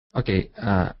Okay,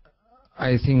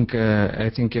 I think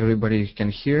everybody can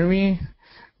hear me.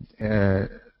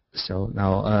 So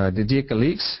now, the dear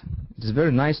colleagues, it is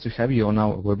very nice to have you on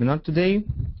our webinar today.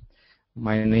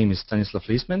 My name is Stanislav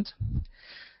Liesment.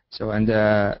 So, and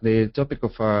the topic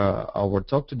of our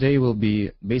talk today will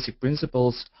be basic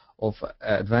principles of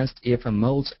advanced AFM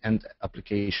modes and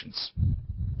applications.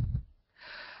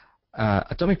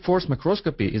 Atomic force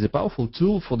microscopy is a powerful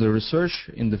tool for the research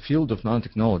in the field of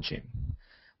nanotechnology.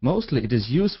 Mostly it is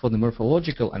used for the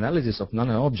morphological analysis of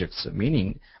nano-objects,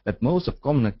 meaning that most of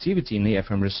common activity in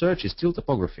AFM research is still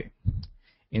topography.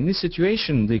 In this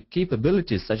situation, the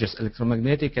capabilities such as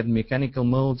electromagnetic and mechanical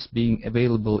modes being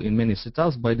available in many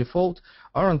setups by default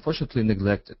are unfortunately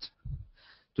neglected.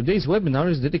 Today's webinar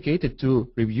is dedicated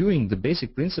to reviewing the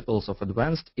basic principles of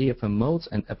advanced AFM modes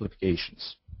and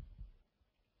applications.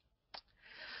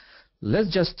 Let's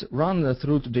just run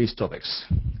through today's topics.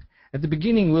 At the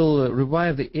beginning, we'll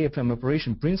revive the AFM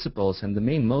operation principles and the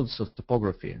main modes of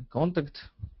topography. Contact,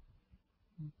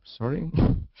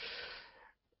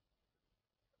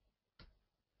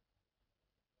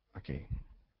 okay,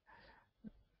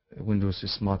 Windows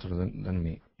is smarter than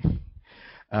me.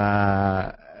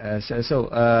 At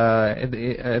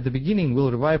the beginning,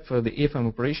 we'll revive the AFM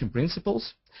operation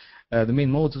principles, the main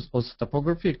modes of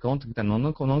topography, contact and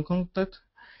non-contact.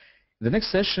 In the next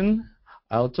session,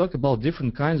 I'll talk about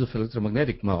different kinds of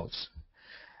electromagnetic modes.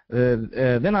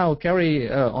 Then I'll carry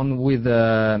on with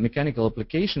mechanical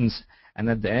applications, and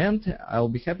at the end, I'll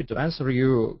be happy to answer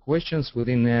your questions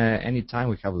within any time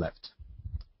we have left.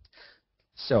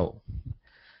 So,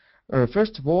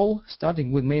 first of all,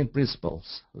 starting with main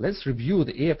principles, let's review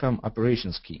the AFM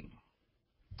operation scheme.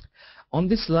 On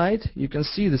this slide, you can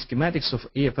see the schematics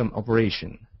of AFM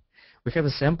operation. We have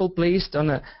a sample placed on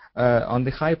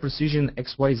the high-precision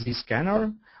XYZ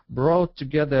scanner, brought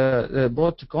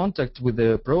to contact with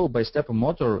the probe by stepper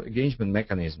motor engagement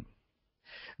mechanism.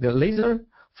 The laser,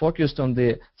 focused on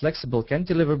the flexible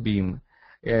cantilever beam,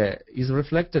 is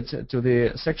reflected to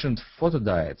the sectioned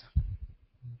photodiode.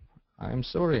 I'm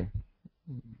sorry.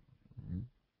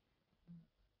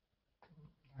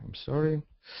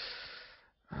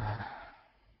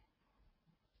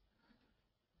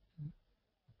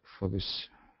 For this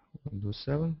Windows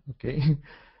 7, okay.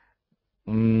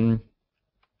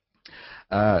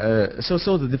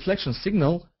 So the deflection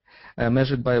signal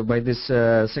measured by this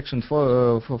section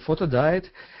photodiode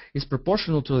is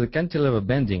proportional to the cantilever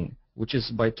bending, which is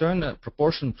by turn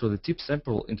proportional to the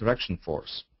tip-sample interaction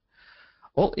force.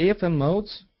 All AFM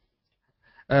modes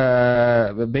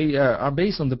are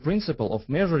based on the principle of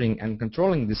measuring and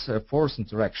controlling this force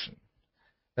interaction.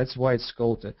 That's why it's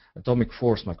called atomic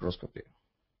force microscopy.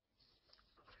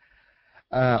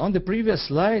 On the previous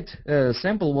slide, a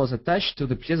sample was attached to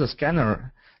the piezo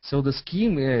scanner, so the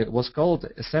scheme was called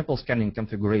a sample scanning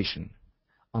configuration.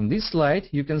 On this slide,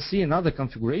 you can see another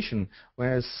configuration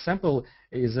where a sample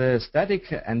is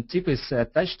static and tip is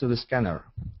attached to the scanner.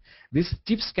 This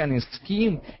tip scanning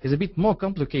scheme is a bit more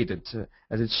complicated,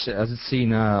 as it's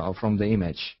seen from the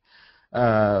image,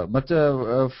 but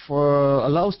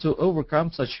allows to overcome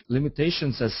such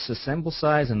limitations as sample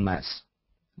size and mass.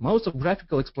 Most of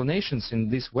graphical explanations in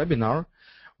this webinar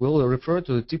will refer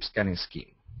to the tip scanning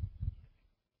scheme.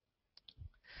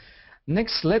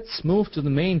 Next, let's move to the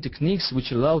main techniques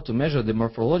which allow to measure the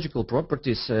morphological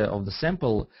properties of the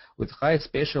sample with high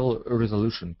spatial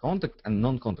resolution, contact and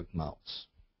non-contact modes.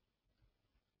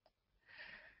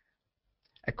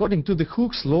 According to the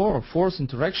Hooke's law, force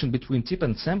interaction between tip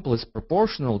and sample is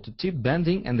proportional to tip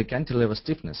bending and the cantilever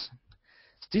stiffness.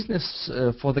 Stiffness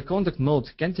for the contact mode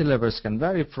cantilevers can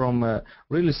vary from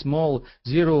really small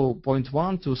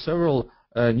 0.1 to several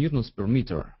newtons per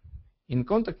meter. In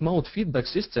contact mode, feedback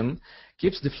system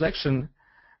keeps deflection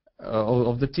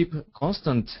of the tip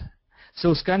constant,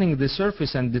 so scanning the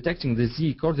surface and detecting the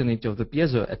z coordinate of the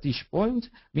piezo at each point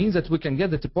means that we can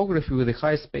get the topography with a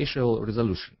high spatial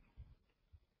resolution.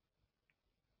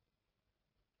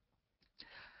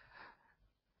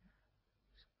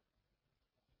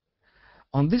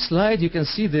 On this slide, you can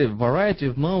see the variety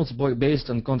of modes based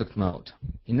on contact mode.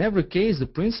 In every case, the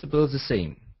principle is the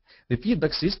same. The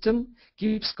feedback system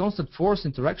keeps constant force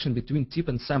interaction between tip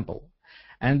and sample,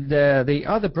 and the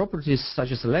other properties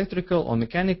such as electrical or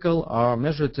mechanical are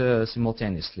measured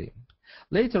simultaneously.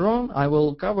 Later on, I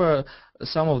will cover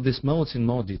some of these modes in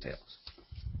more details.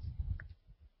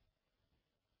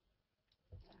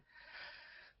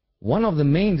 One of the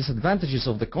main disadvantages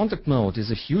of the contact mode is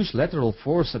a huge lateral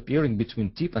force appearing between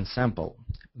tip and sample.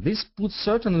 This puts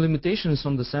certain limitations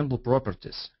on the sample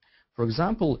properties. For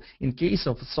example, in case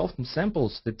of soft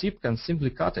samples, the tip can simply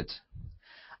cut it.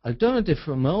 Alternative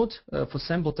mode for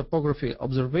sample topography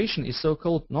observation is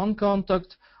so-called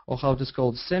non-contact, or how it is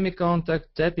called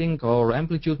semi-contact, tapping, or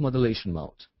amplitude modulation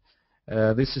mode.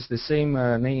 This is the same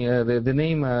name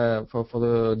for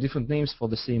the different names for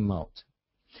the same mode.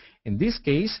 In this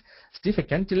case, stiff a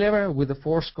cantilever with a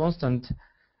force constant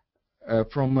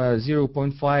from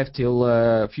 0.5 till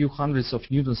a few hundreds of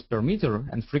newtons per meter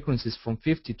and frequencies from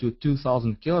 50 to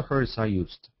 2000 kilohertz are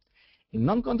used. In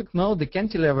non-contact mode, the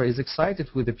cantilever is excited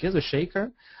with a piezo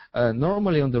shaker,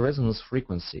 normally on the resonance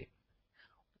frequency.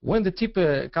 When the tip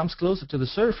comes closer to the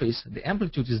surface, the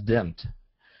amplitude is damped.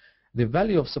 The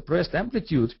value of suppressed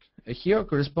amplitude here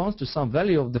corresponds to some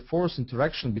value of the force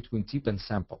interaction between tip and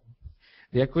sample.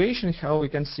 The equation, how we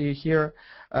can see here,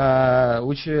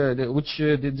 which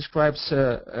describes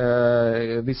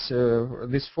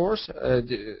this force,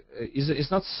 is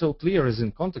not so clear as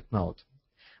in contact mode,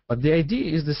 but the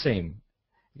idea is the same.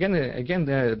 Again,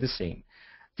 the same.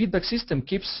 Feedback system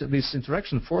keeps this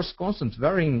interaction force constant,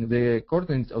 varying the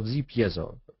coordinate of Z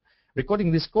piezo. Recording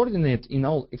this coordinate in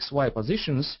all XY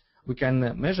positions, we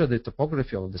can measure the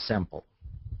topography of the sample.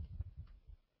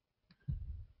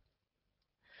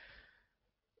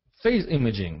 Phase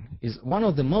imaging is one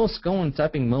of the most common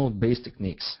tapping mode-based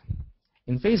techniques.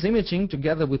 In phase imaging,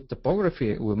 together with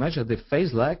topography, we measure the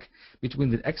phase lag between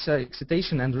the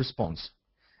excitation and response.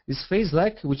 This phase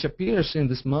lag, which appears in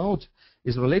this mode,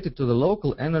 is related to the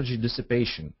local energy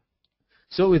dissipation.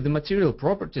 So if the material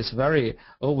properties vary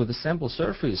over the sample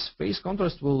surface, phase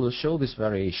contrast will show this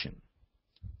variation.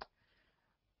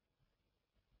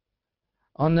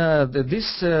 On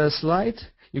this slide,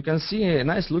 you can see a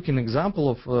nice looking example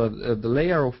of the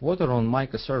layer of water on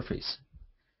mica surface.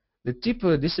 The tip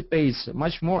dissipates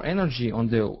much more energy on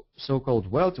the so-called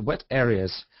wet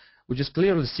areas, which is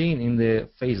clearly seen in the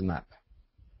phase map.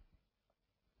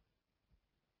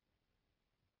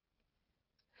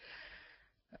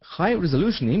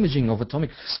 High-resolution imaging of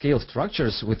atomic scale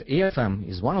structures with AFM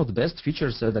is one of the best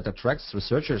features that attracts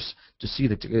researchers to see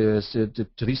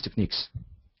to these techniques.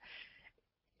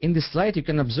 In this slide, you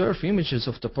can observe images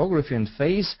of topography and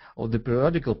phase of the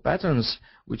periodical patterns,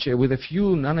 which with a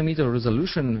few nanometer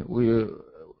resolution,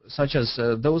 such as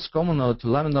those common to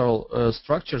laminar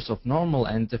structures of normal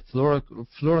and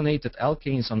fluorinated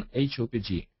alkanes on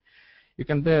HOPG. You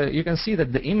can see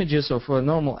that the images of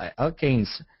normal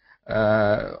alkanes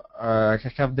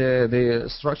have the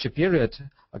structure period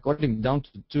according down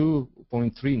to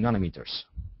 2.3 nanometers.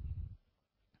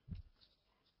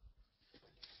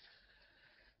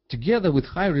 Together with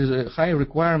high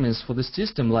requirements for the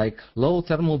system like low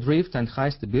thermal drift and high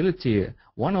stability,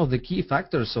 one of the key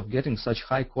factors of getting such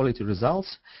high quality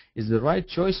results is the right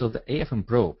choice of the AFM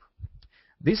probe.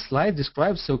 This slide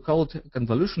describes so-called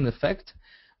convolution effect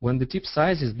when the tip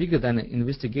size is bigger than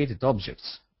investigated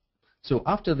objects. So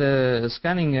after the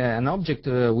scanning an object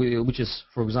which is,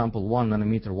 for example, 1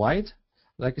 nanometer wide,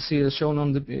 like you see shown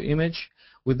on the image,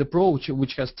 with the probe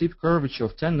which has tip curvature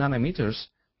of 10 nanometers,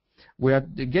 we are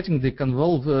getting the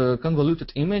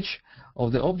convoluted image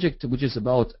of the object which is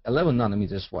about 11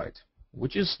 nanometers wide,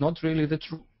 which is not really the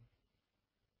truth.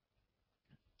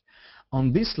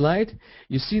 On this slide,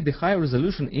 you see the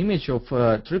high-resolution image of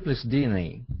triplex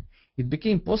DNA. It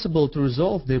became possible to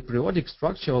resolve the periodic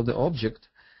structure of the object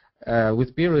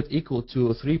with period equal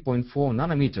to 3.4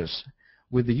 nanometers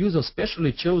with the use of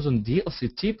specially chosen DLC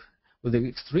tip with an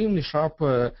extremely sharp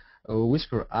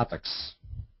whisker apex.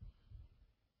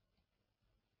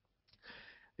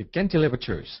 The cantilever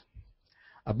choice.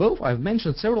 Above, I've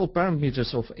mentioned several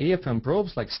parameters of AFM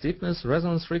probes like stiffness,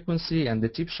 resonance frequency, and the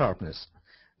tip sharpness.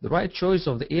 The right choice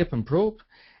of the AFM probe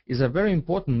is a very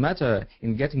important matter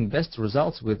in getting best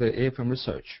results with the AFM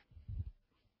research.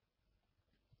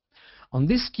 On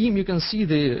this scheme, you can see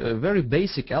the very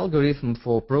basic algorithm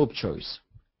for probe choice.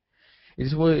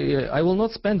 I will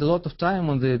not spend a lot of time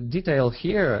on the detail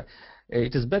here.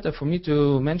 It is better for me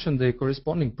to mention the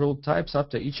corresponding probe types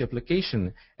after each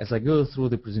application as I go through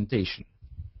the presentation.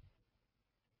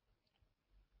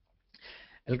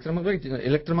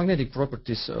 Electromagnetic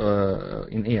properties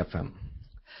in AFM.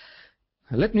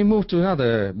 Let me move to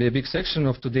another big section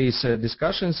of today's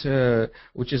discussions,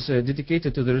 which is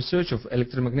dedicated to the research of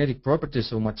electromagnetic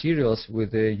properties of materials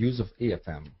with the use of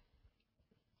AFM.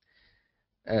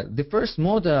 The first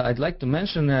mode I'd like to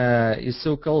mention is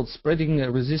so-called spreading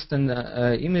resistant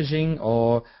imaging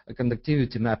or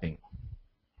conductivity mapping.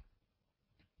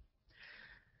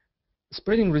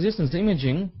 Spreading resistance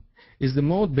imaging is the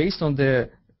mode based on the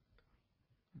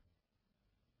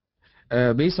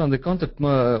contact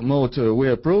mode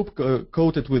where a probe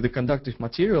coated with the conductive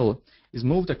material is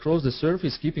moved across the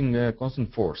surface keeping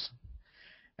constant force.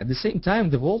 At the same time,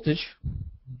 the voltage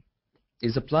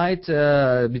is applied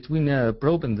between a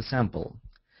probe and the sample.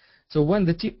 So when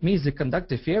the tip meets the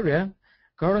conductive area,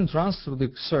 current runs through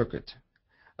the circuit.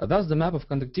 Thus, the map of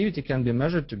conductivity can be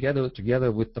measured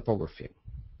together with topography.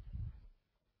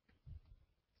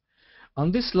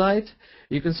 On this slide,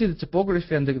 you can see the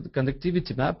topography and the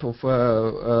conductivity map of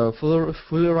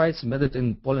fluorides embedded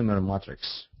in polymer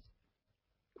matrix.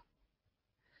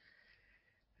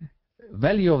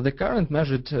 Value of the current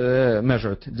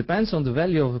measured depends on the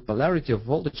value of the polarity of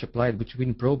voltage applied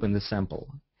between probe and the sample.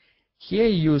 Here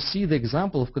you see the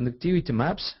example of conductivity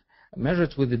maps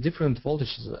measured with the different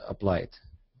voltages applied.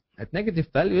 At negative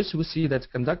values, we see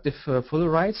that conductive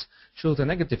fluorides show a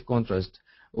negative contrast,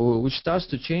 which starts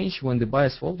to change when the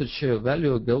bias voltage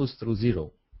value goes through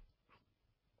zero.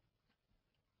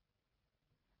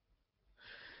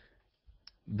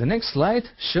 The next slide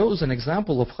shows an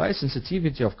example of high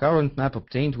sensitivity of current map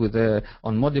obtained with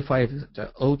on modified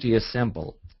OTS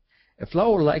sample. A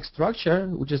flower-like structure,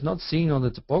 which is not seen on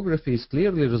the topography, is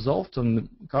clearly resolved on the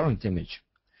current image.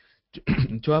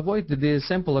 To avoid the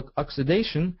sample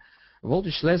oxidation,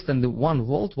 voltage less than the 1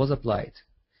 volt was applied.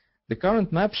 The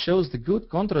current map shows the good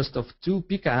contrast of 2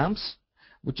 picoamps,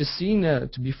 which is seen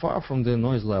to be far from the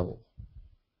noise level.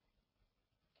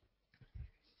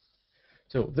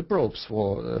 So the probes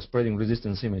for spreading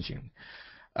resistance imaging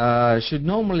should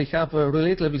normally have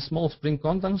relatively small spring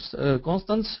constants,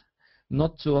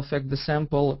 not to affect the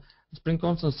sample. Spring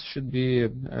constants should be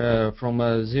from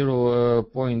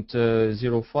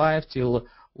 0.05 till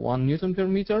 1 Newton per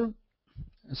meter,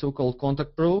 so-called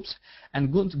contact probes,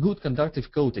 and good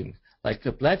conductive coating, like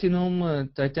platinum,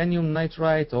 titanium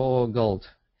nitride, or gold.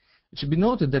 It should be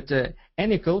noted that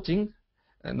any coating,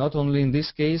 not only in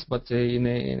this case, but in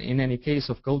any case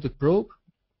of coated probe,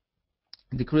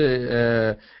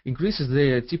 increases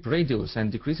the tip radius and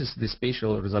decreases the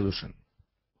spatial resolution.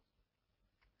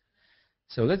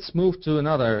 So let's move to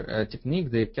another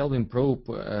technique, the Kelvin Probe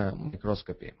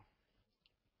Microscopy.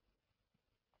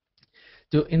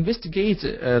 To investigate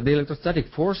the electrostatic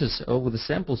forces over the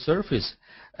sample surface,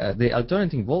 the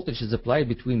alternating voltage is applied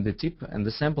between the tip and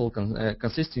the sample,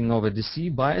 consisting of a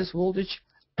DC bias voltage,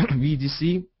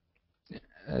 VDC,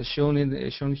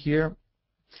 shown here,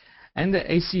 and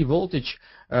the AC voltage,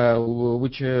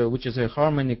 which is a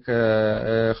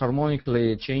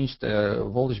harmonically changed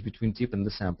voltage between tip and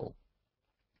the sample.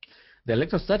 The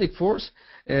electrostatic force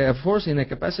in a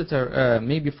capacitor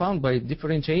may be found by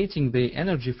differentiating the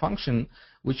energy function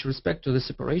with respect to the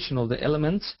separation of the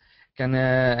elements, can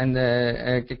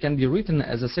be written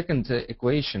as a second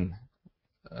equation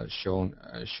shown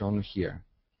here,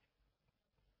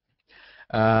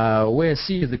 where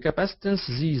C is the capacitance,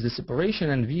 Z is the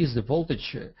separation, and V is the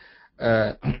voltage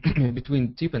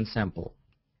between tip and sample.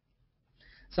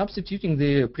 Substituting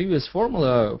the previous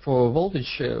formula for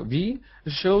voltage V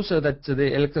shows that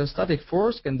the electrostatic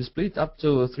force can be split up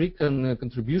to 3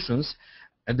 contributions,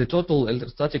 and the total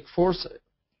electrostatic force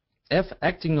F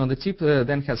acting on the tip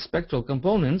then has spectral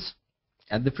components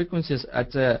at the frequencies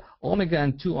at omega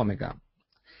and 2 omega.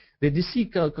 The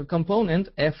DC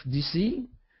component FDC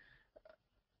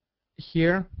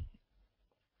here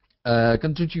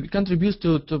contributes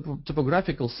to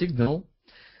topographical signal.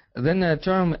 Then a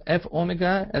term F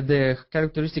omega at the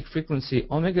characteristic frequency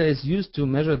omega is used to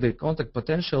measure the contact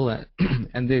potential,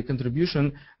 and the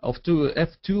contribution of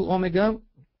F2 omega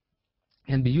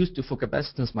can be used for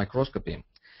capacitance microscopy.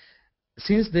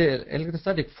 Since the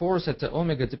electrostatic force at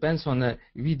omega depends on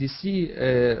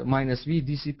VDC minus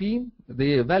VDCP,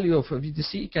 the value of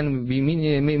VDC can be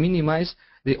minimized.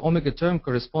 The omega term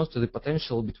corresponds to the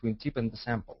potential between tip and the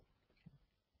sample.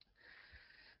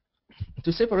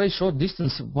 To separate short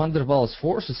distance van der Waals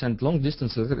forces and long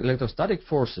distance electrostatic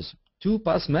forces,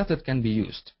 two-pass method can be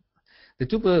used.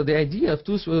 The idea of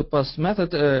two-pass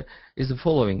method is the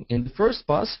following. In the first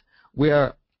pass, we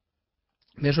are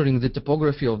measuring the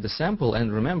topography of the sample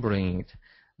and remembering it.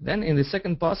 Then in the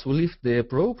second pass, we lift the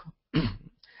probe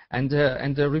and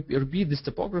repeat this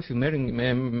topography,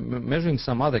 measuring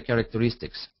some other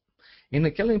characteristics. In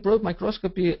the Kelvin Probe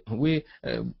Microscopy, we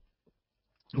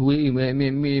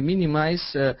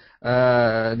minimize the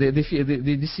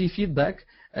DC feedback,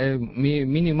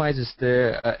 minimizes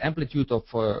the amplitude of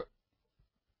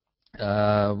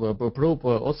probe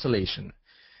oscillation.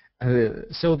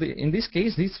 So in this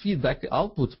case, this feedback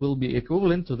output will be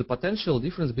equivalent to the potential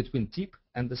difference between tip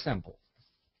and the sample.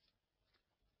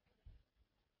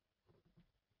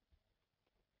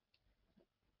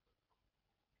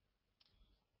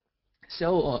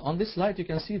 So on this slide, you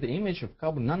can see the image of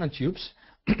carbon nanotubes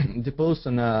deposed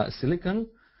on silicon,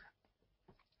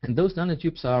 and those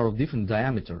nanotubes are of different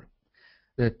diameter.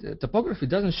 The topography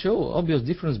doesn't show obvious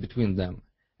difference between them.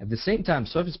 At the same time,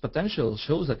 surface potential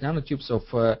shows that nanotubes of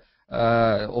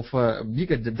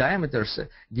bigger diameters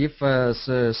give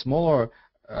smaller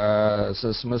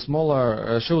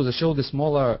show the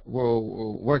smaller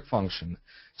work function.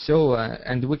 So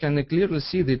and we can clearly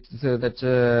see that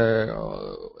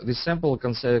this sample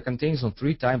contains on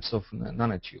 3 types of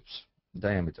nanotubes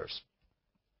diameters.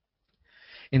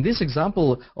 In this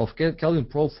example of Kelvin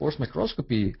Probe Force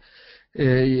Microscopy,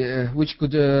 which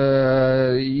could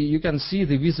you can see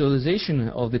the visualization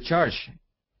of the charge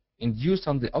induced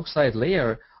on the oxide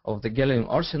layer of the gallium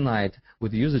arsenide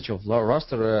with the usage of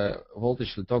Raster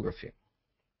voltage lithography.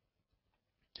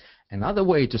 Another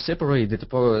way to separate the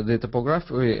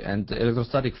topography and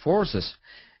electrostatic forces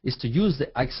is to use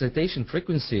the excitation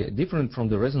frequency different from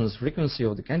the resonance frequency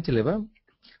of the cantilever,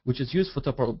 which is used for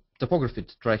topography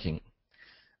tracking.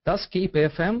 Thus,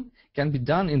 KPFM can be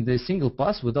done in the single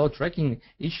pass without tracking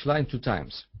each line 2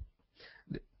 times.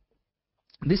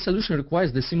 This solution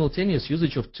requires the simultaneous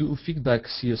usage of 2 feedback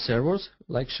servos,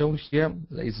 like shown here,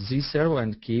 is Z servo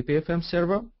and KPFM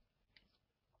servo,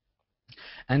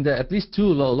 and at least 2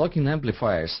 lock-in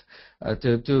amplifiers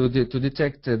to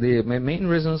detect the main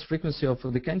resonance frequency of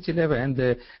the cantilever and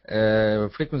the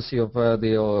frequency of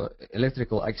the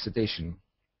electrical excitation.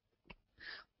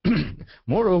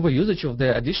 Moreover, usage of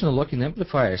the additional lock-in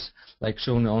amplifiers, like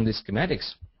shown on the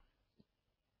schematics,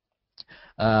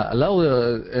 allow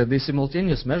the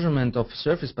simultaneous measurement of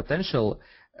surface potential,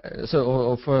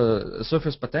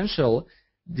 surface potential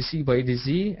dc by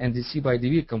dz and dc by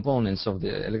dv components of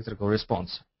the electrical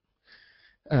response.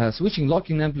 Switching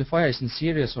lock-in amplifiers in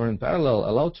series or in parallel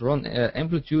allow to run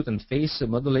amplitude and phase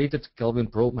modulated Kelvin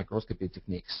probe microscopy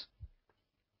techniques.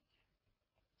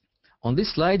 On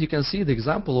this slide, you can see the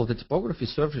example of the topography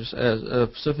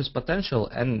surface potential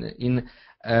and in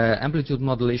amplitude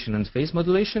modulation and phase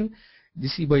modulation.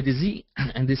 dc by dz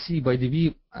and dc by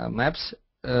dv maps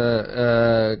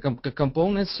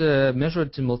components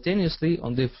measured simultaneously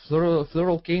on the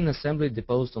fluoroalkane assembly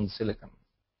deposed on silicon.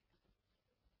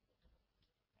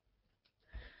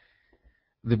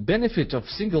 The benefit of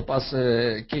single pass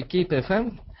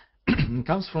KPFM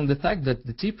comes from the fact that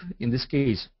the tip, in this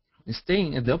case, is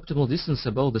staying at the optimal distance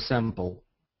above the sample.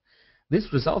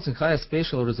 This results in higher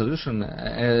spatial resolution,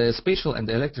 spatial and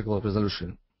electrical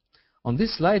resolution. On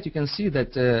this slide, you can see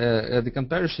that the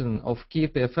comparison of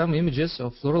KPFM images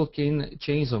of fluoroalkane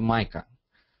chains of mica.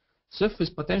 Surface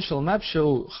potential map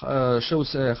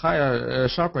shows a higher,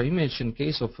 sharper image in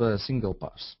case of single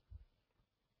pass.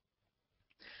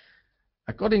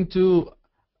 According to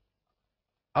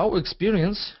our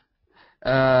experience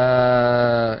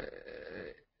of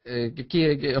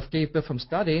KPFM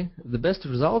study, the best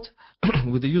result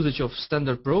with the usage of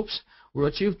standard probes were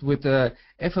achieved with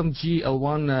FMG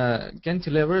L1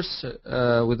 cantilevers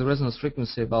with a resonance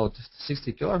frequency about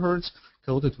 60 kHz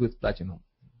coated with platinum.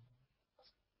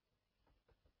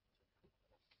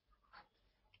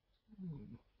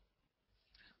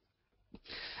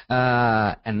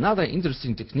 Another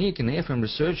interesting technique in AFM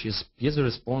research is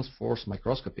Piezoresponse force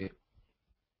microscopy.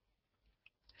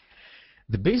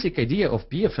 The basic idea of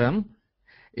PFM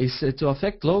is to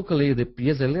affect locally the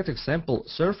piezoelectric sample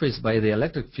surface by the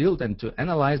electric field and to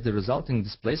analyze the resulting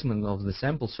displacement of the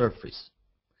sample surface,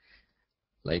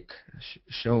 like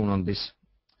shown on this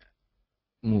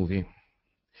movie.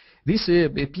 This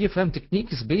PFM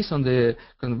technique is based on the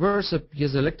converse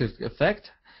piezoelectric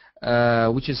effect,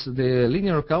 which is the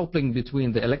linear coupling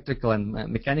between the electrical and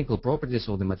mechanical properties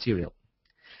of the material.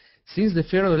 Since the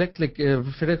ferroelectric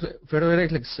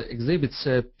exhibits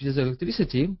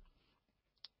piezoelectricity,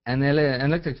 an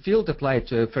electric field applied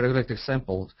to a ferroelectric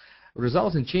sample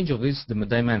results in change of these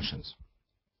dimensions.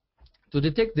 To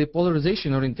detect the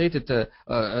polarization orientation,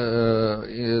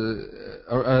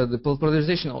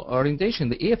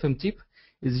 the AFM tip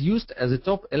is used as a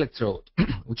top electrode,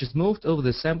 which is moved over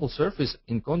the sample surface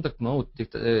in contact mode,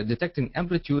 detecting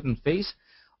amplitude and phase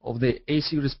of the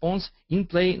AC response in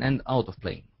plane and out of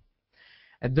plane.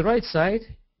 At the right side,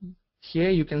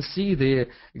 here you can see the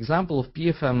example of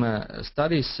PFM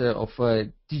studies of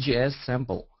TGS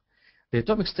sample. The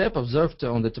atomic step observed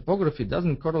on the topography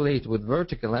doesn't correlate with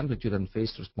vertical amplitude and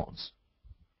phase response.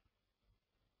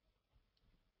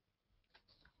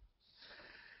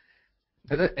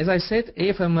 As I said,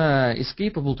 AFM is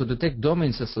capable to detect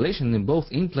domains oscillation in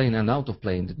both in-plane and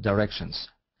out-of-plane directions.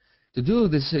 To do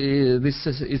this,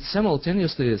 it's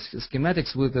simultaneously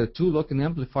schematics with 2 lock-in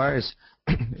amplifiers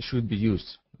should be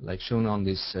used, like shown on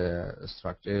this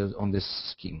structure, on this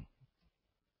scheme.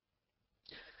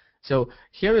 So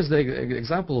here is the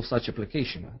example of such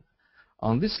application.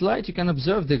 On this slide, you can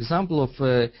observe the example of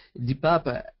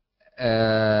DPAP,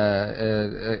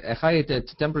 a high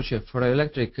temperature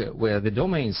ferroelectric where the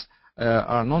domains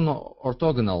are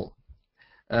non-orthogonal,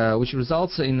 which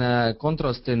results in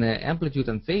contrast in amplitude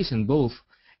and phase in both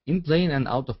in-plane and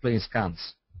out-of-plane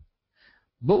scans.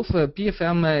 Both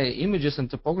PFM images and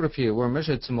topography were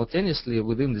measured simultaneously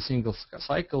within the single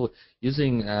cycle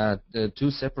using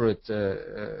two separate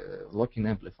lock-in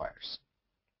amplifiers.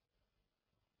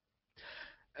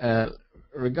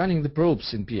 Regarding the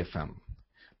probes in PFM,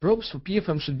 probes for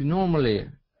PFM should be normally,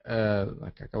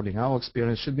 according to our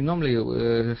experience, should normally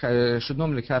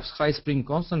have high spring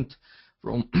constant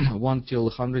from 1 till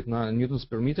 100 newtons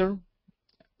per meter,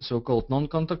 so-called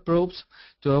non-contact probes,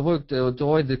 to avoid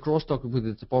the crosstalk with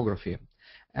the topography,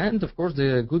 and of course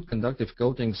the good conductive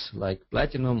coatings like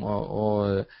platinum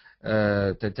or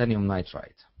titanium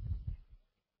nitride.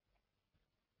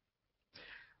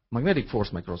 Magnetic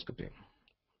force microscopy,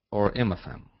 or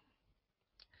MFM.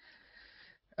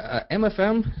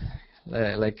 MFM,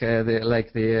 like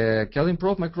the Kelvin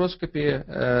Probe Microscopy,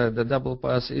 the double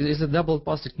pass is a double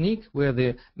pass technique where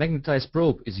the magnetized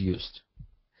probe is used.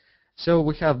 So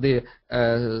we have the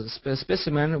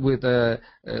specimen with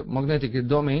magnetic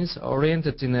domains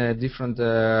oriented in a different,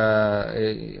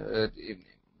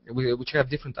 which have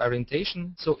different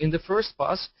orientation. So in the first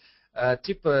pass,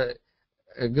 tip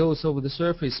goes over the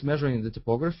surface measuring the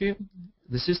topography.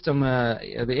 The system,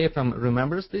 the AFM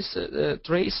remembers this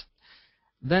trace.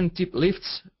 Then tip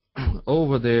lifts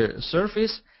over the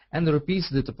surface and repeats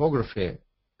the topography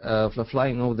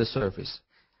flying over the surface.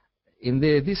 In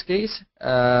this case,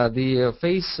 the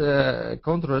phase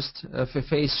contrast,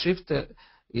 phase shift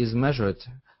is measured,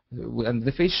 and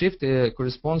the phase shift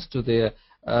corresponds to the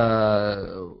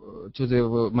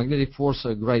magnetic force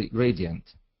gradient.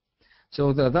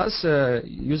 So thus,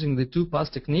 using the two-pass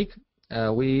technique,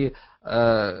 we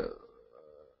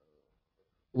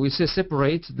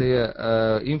separate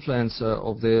the influence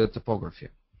of the topography.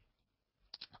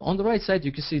 On the right side,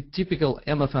 you can see typical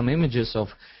MFM images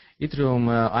of yttrium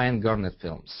iron garnet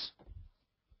films.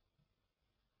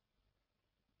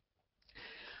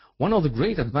 One of the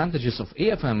great advantages of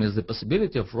AFM is the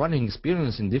possibility of running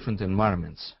experiments in different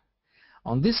environments.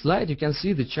 On this slide, you can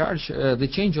see the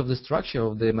change of the structure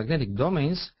of the magnetic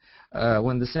domains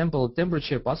when the sample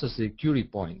temperature passes the Curie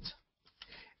point.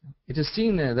 It is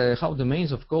seen how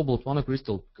domains of cobalt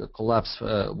monocrystal collapse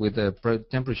with the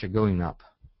temperature going up.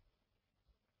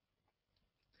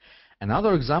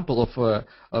 Another example of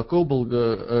a cobalt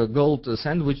gold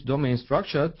sandwich domain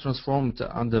structure transformed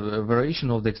under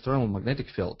variation of the external magnetic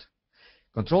field.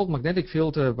 Controlled magnetic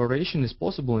field variation is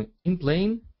possible in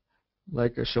plane,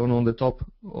 like shown on the top,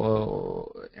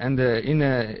 and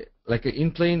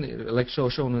in plane, like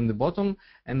shown on the bottom,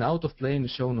 and out of plane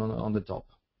shown on the top.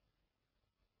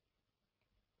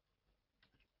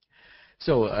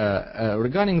 So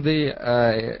regarding the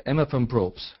MFM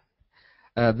probes,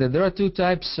 there are two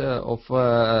types of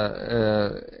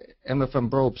MFM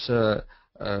probes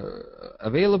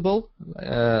available.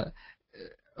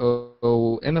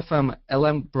 MFM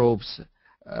LM probes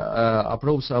are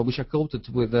probes which are coated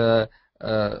with a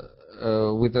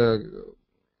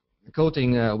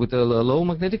coating with a low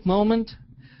magnetic moment,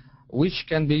 which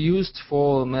can be used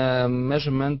for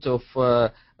measurement of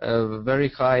very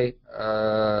high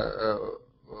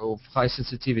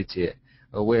sensitivity,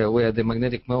 where the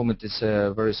magnetic moment is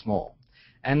very small.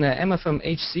 And MFM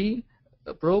HC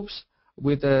probes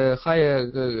with a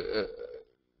higher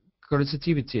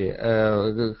corrosivity,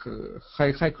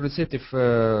 high corrosive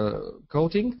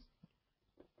coating,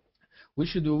 which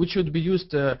should be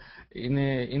used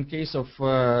in case of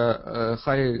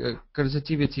high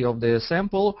corrosivity of the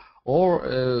sample,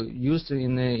 or used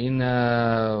in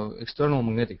external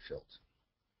magnetic field.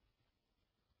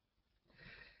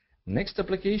 Next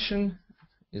application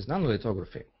is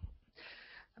nanolithography.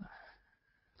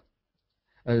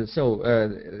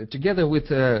 Together with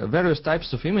various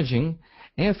types of imaging,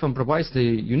 AFM provides the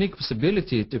unique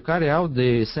possibility to carry out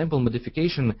the sample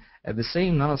modification at the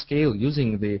same nanoscale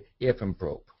using the AFM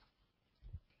probe.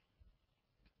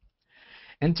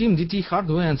 NT-MDT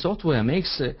hardware and software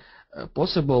makes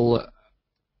possible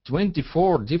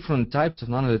 24 different types of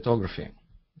nanolithography.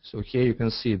 So here you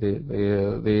can see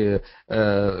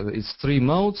it's 3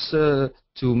 modes,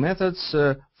 2 methods,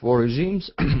 4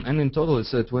 regimes, and in total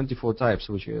it's 24 types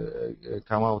which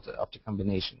come out after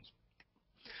combinations.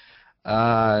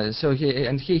 So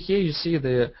here you see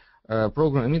the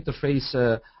program interface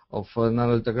of a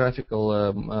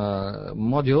nanolithographical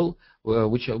module,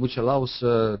 which allows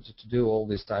to do all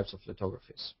these types of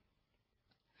lithographies.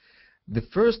 The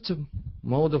first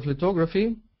mode of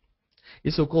lithography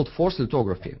is so-called force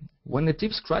lithography, when the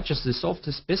tip scratches the soft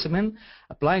specimen,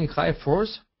 applying high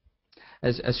force,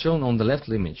 as shown on the left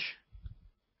image.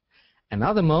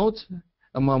 Another mode,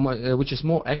 which is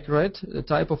more accurate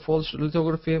type of force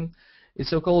lithography, is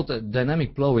so-called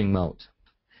dynamic plowing mode.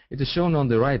 It is shown on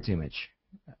the right image.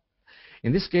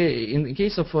 In this case, in the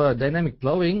case of dynamic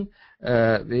plowing,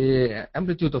 the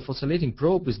amplitude of oscillating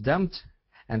probe is damped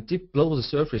and tip plows the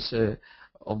surface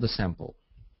of the sample.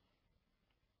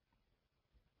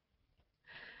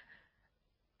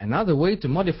 Another way to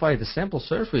modify the sample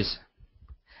surface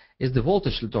is the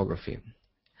voltage lithography,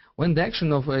 when the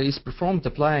action is performed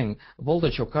applying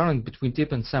voltage or current between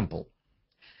tip and sample.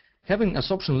 Having a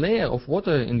absorption layer of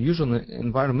water in usual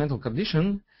environmental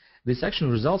condition, this action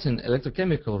results in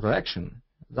electrochemical reaction.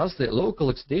 Thus, the local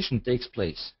excitation takes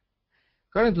place.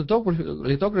 Current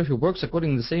lithography works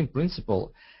according to the same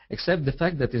principle, except the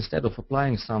fact that instead of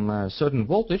applying some certain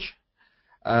voltage,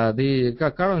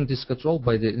 the current is controlled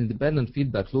by the independent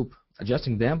feedback loop,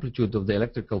 adjusting the amplitude of the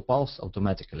electrical pulse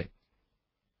automatically.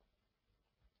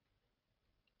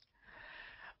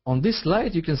 On this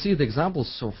slide, you can see the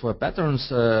examples of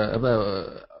patterns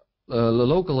about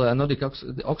local anodic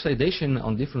oxidation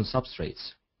on different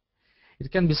substrates.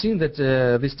 It can be seen that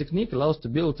this technique allows to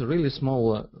build really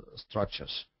small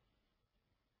structures.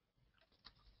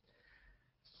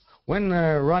 When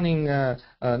running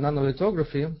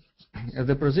nanolithography,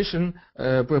 the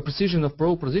precision of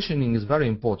probe positioning is very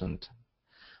important.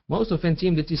 Most of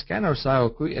NT-MDT scanners are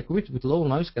equipped with low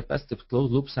noise capacitive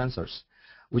closed-loop sensors,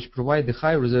 which provide the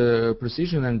high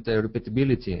precision and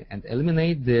repeatability and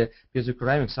eliminate the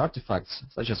piezoceramics artifacts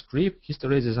such as creep,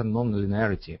 hysteresis, and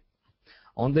nonlinearity.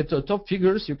 On the top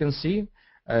figures, you can see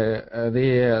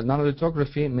the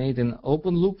nanolithography made in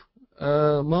open-loop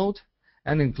mode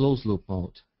and in closed-loop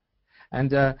mode.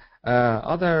 And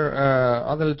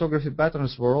other lithography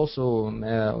patterns were also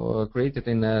created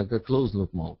in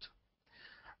closed-loop mode.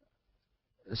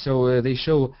 So they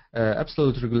show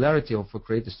absolute regularity of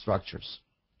created structures.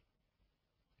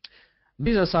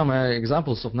 These are some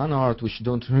examples of nano-art which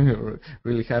don't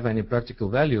really have any practical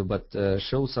value, but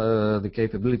shows the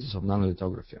capabilities of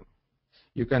nanolithography.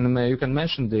 You can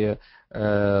mention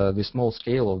the small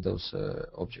scale of those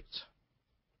objects.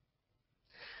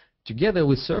 Together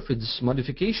with surface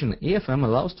modification, AFM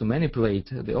allows to manipulate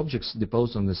the objects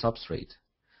deposed on the substrate.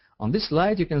 On this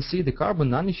slide, you can see the carbon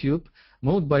nanotube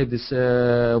moved by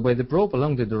the probe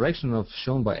along the direction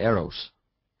shown by arrows.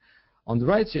 On the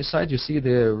right side, you see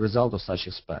the result of such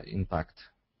impact.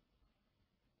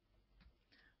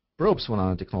 Probes for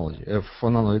nanotechnology, for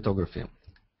nanolithography.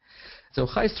 So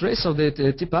high stress of the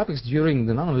tip apex during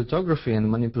the nanolithography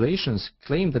and manipulations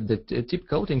claim that the tip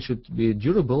coating should be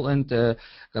durable and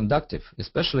conductive,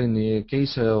 especially in the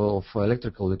case of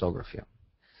electrical lithography.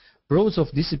 Probes of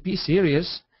DCP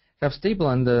series have stable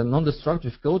and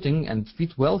non-destructive coating and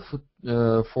fit well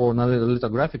for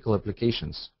nanolithographical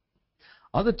applications.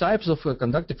 Other types of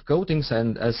conductive coatings,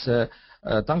 and as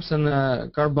tungsten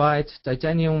carbide,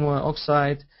 titanium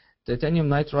oxide, titanium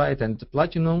nitride, and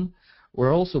platinum,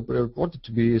 were also reported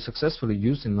to be successfully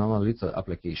used in nanolith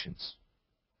applications.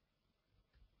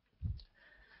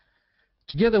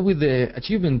 Together with the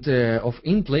achievement of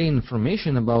in-plane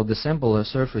information about the sample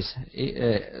surface,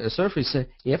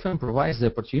 AFM provides the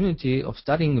opportunity of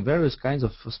studying various kinds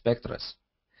of spectra.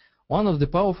 One of the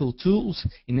powerful tools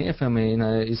in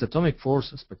AFM is atomic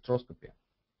force spectroscopy.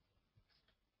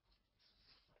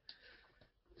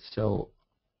 So,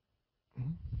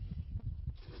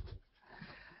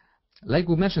 like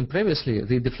we mentioned previously,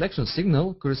 the deflection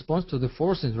signal corresponds to the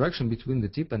force interaction between the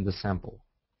tip and the sample.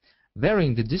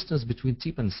 Varying the distance between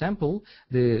tip and sample,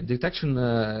 the detection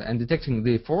and detecting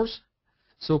the force,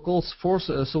 so-called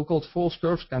force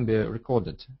curves can be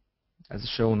recorded, as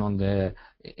shown on the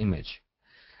image.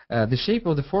 The shape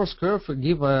of the force curve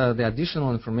gives the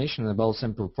additional information about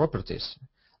sample properties,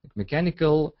 like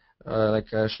mechanical, like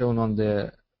shown on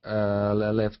the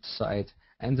left side,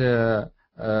 and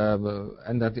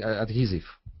adhesive.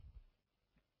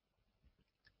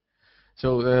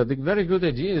 So the very good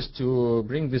idea is to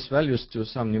bring these values to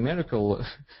some numerical,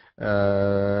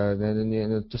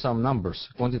 to some numbers,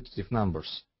 quantitative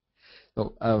numbers.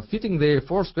 So fitting the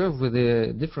force curve with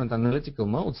the different analytical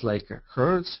modes like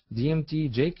Hertz,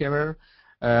 DMT, J-Carrier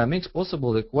makes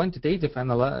possible the quantitative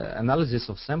analysis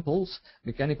of samples'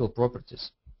 mechanical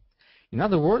properties. In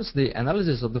other words, the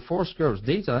analysis of the force curve's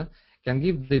data can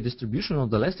give the distribution of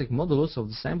the elastic modulus of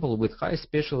the sample with high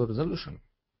spatial resolution.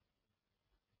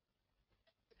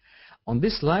 On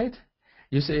this slide,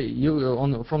 you see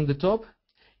from the top,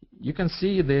 you can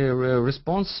see the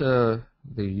response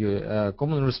the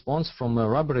common response from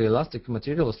rubbery elastic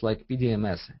materials like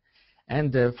PDMS.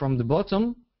 And from the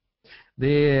bottom,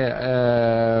 the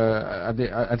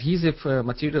adhesive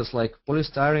materials like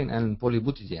polystyrene and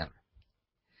polybutadiene.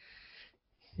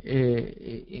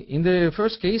 In the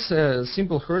first case, a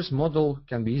simple Hertz model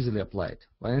can be easily applied.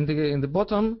 But in the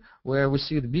bottom, where we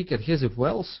see the big adhesive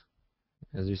wells,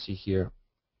 as you see here,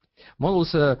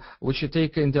 models which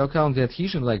take into account the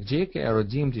adhesion like JK or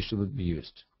DMT should be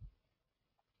used.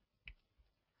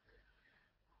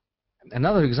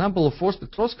 Another example of force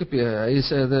spectroscopy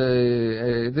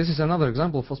this is another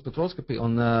example of force spectroscopy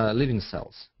on living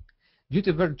cells. Due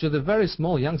to the very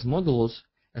small Young's modulus,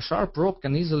 a sharp probe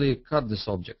can easily cut this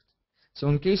object. So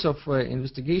in case of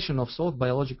investigation of soft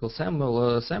biological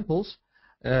samples,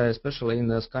 especially in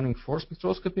the scanning force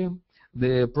spectroscopy,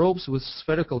 the probes with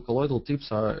spherical colloidal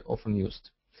tips are often used.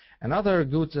 Another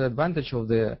good advantage of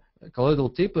the colloidal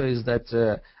tip is that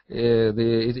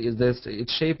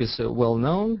its shape is well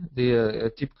known,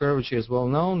 the tip curvature is well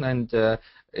known, and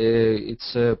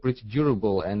it's pretty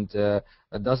durable and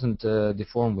doesn't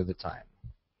deform with the time.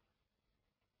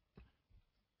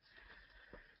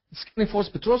 Scanning force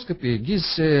spectroscopy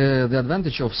gives the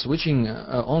advantage of switching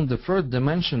on the third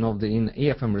dimension of in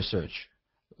AFM research,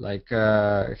 like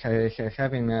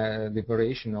having the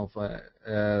variation of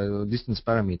distance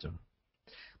parameter.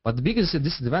 But the biggest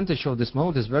disadvantage of this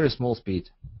mode is very small speed.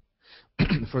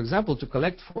 For example, to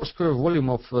collect force curve volume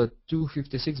of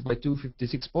 256 by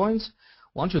 256 points,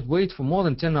 one should wait for more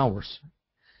than 10 hours.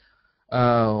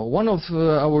 One of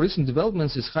our recent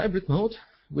developments is hybrid mode,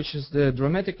 which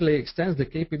dramatically extends the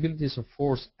capabilities of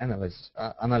force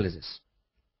analysis.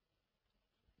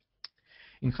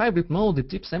 In hybrid mode, the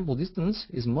tip sample distance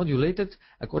is modulated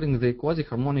according to the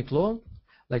quasi-harmonic law,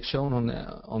 like shown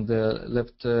on the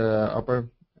left upper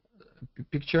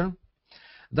picture.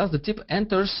 Thus, the tip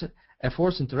enters a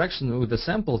force interaction with the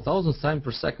sample thousands times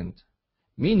per second,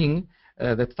 meaning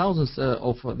that thousands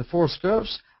of the force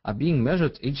curves are being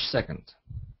measured each second.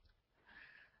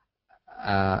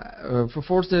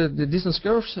 For the distance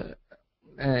curves,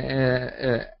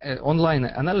 online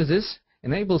analysis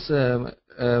enables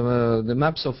the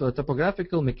maps of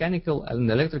topographical, mechanical, and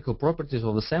electrical properties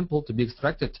of the sample to be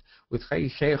extracted with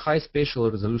high spatial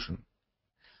resolution.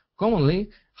 Commonly,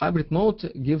 hybrid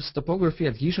mode gives topography,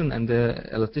 adhesion, and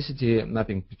elasticity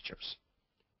mapping pictures.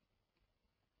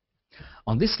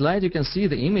 On this slide, you can see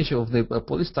the image of the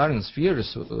polystyrene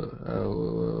spheres,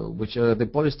 which the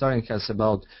polystyrene has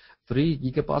about 3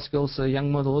 gigapascals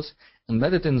Young modulus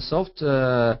embedded in soft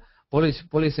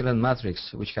polyethylene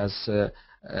matrix, which has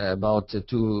about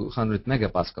 200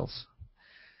 megapascals.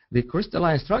 The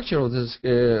crystalline structure of this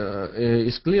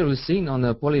is clearly seen on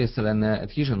a polyethylene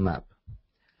adhesion map.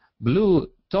 Blue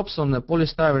tops on the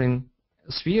polystyrene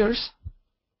spheres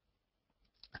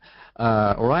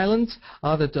or islands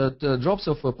are the drops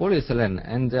of polyethylene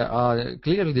and are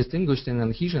clearly distinguished in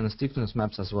adhesion and stiffness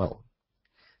maps as well.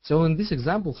 So in this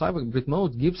example, hybrid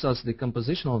mode gives us the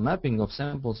compositional mapping of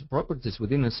samples properties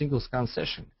within a single scan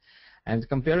session. And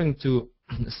comparing to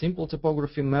simple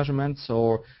topography measurements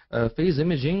or phase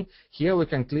imaging, here we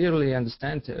can clearly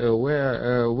understand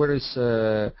where is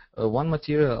one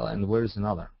material and where is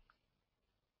another.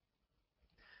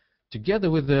 Together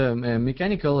with the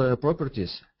mechanical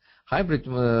properties, hybrid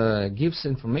gives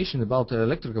information about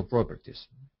electrical properties.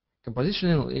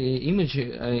 Compositional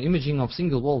imaging of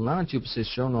single-wall nanotubes is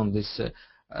shown on this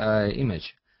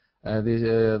image.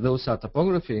 Those are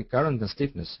topography, current, and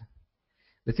stiffness.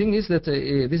 The thing is that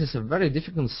this is a very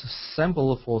difficult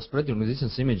sample for spreading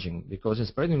resistance imaging, because in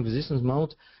spreading resistance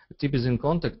mode, the tip is in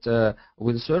contact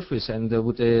with the surface and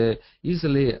would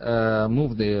easily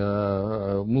move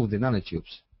the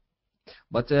nanotubes.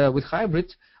 But with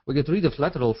hybrid, we get rid of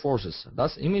lateral forces,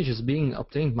 thus image is being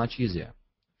obtained much easier.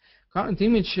 Current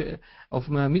image of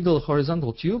my middle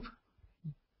horizontal tube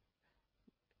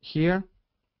here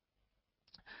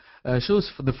shows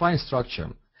the fine structure.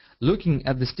 Looking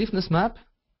at the stiffness map,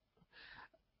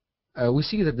 we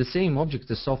see that the same object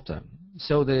is softer.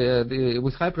 So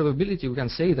with high probability, we can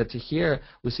say that here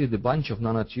we see the bunch of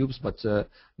nanotubes, but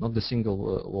not the single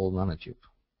wall nanotube.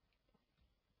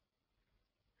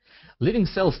 Living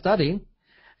cell study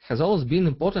has always been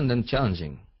important and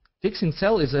challenging. Fixing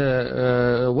cell is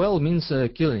means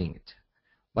killing it.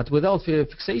 But without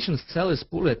fixation, cell is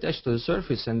poorly attached to the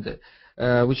surface, and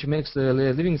which makes the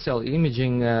living cell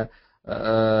imaging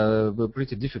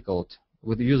pretty difficult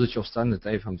with the usage of standard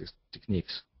AFM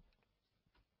techniques.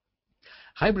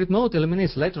 Hybrid mode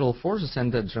eliminates lateral forces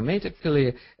and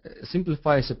dramatically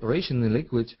simplifies separation in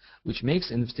liquid, which makes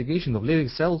investigation of living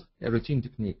cell a routine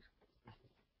technique.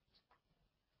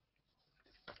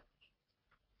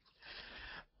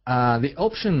 The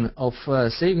option of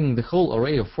saving the whole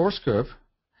array of force curve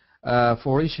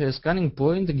for each scanning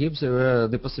point gives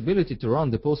the possibility to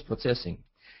run the post-processing.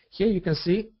 Here you can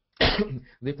see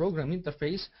the program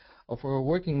interface of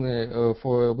working with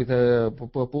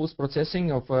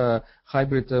post-processing of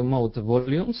hybrid mode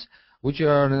volumes, which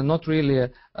are not really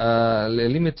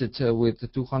limited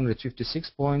with 256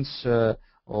 points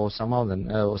or some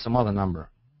other number.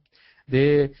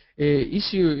 The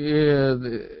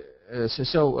issue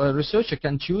so a researcher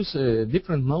can choose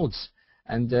different modes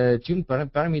and tune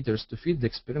parameters to fit the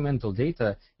experimental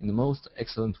data in the most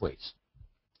excellent ways.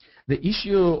 The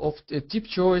issue of the tip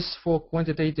choice for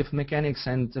quantitative mechanics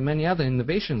and many other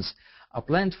innovations are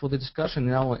planned for the discussion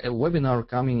in our webinar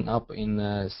coming up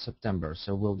in September.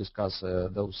 So we'll discuss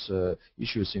those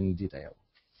issues in detail.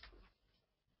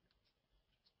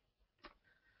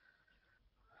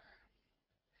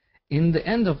 In the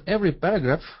end of every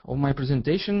paragraph of my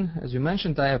presentation, as you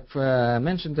mentioned, I have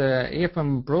mentioned the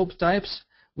AFM probe types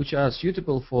which are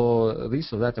suitable for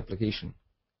this or that application.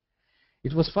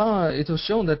 It was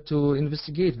shown that to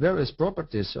investigate various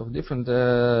properties of different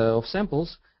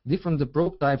samples, different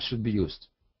probe types should be used.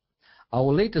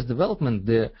 Our latest development,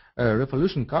 the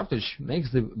Revolution cartridge,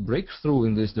 makes the breakthrough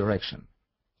in this direction.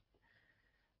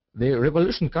 The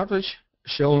Revolution cartridge,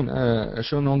 shown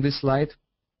on this slide,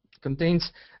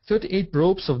 contains 38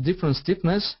 probes of different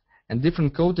stiffness and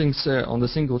different coatings on the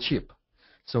single chip.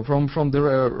 So from the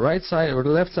right side or the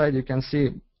left side, you can see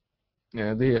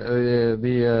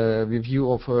the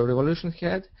view of Revolution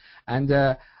head, and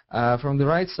from the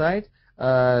right side,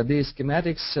 the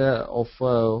schematics of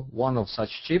one of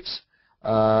such chips,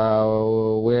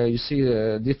 where you see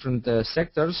different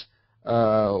sectors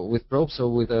with probes, so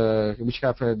which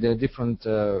have the different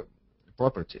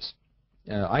properties,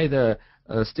 either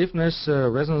stiffness,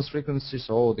 resonance frequencies,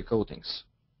 or the coatings.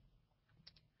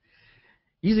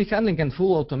 Easy handling and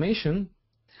full automation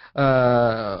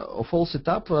of all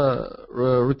setup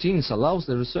routines allows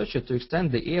the researcher to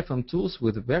extend the AFM tools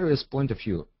with various point of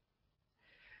view.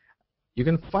 You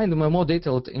can find more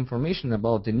detailed information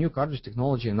about the new cartridge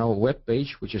technology on our web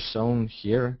page, which is shown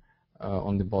here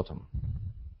on the bottom.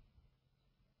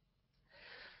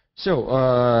 So,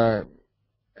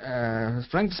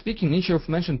 frankly speaking, each of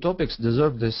mentioned topics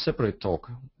deserve a separate talk,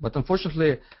 but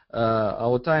unfortunately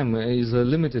our time is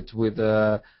limited with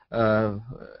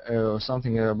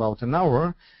something about an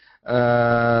hour.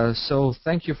 So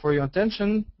thank you for your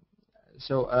attention.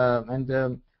 So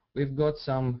and we've got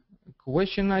some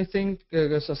question, I think,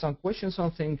 some questions, I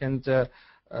think, and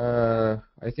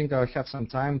I think I'll have some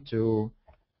time to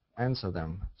answer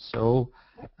them. So,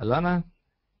 Alana.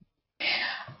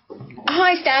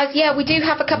 Hi, Stas. Yeah, we do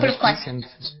have a couple of questions.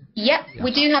 Yep, yeah.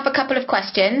 We do have a couple of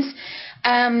questions.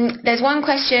 There's one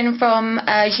question from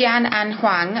Jian and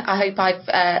Huang. I hope I've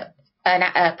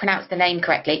pronounced the name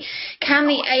correctly. Can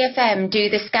the AFM do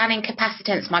the scanning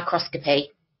capacitance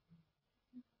microscopy?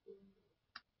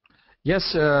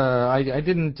 Yes, I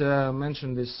didn't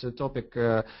mention this topic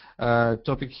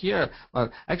here.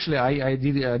 Well, actually, I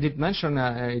did mention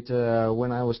it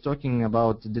when I was talking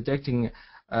about detecting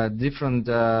different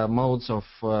modes of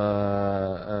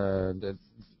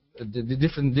the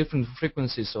different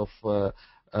frequencies of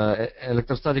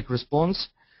electrostatic response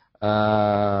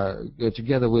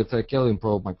together with Kelvin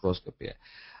Probe Microscopy.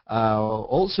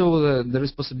 Also, there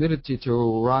is possibility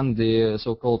to run the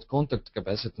so-called contact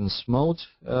capacitance mode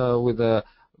with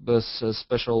this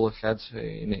special head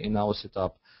in our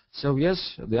setup. So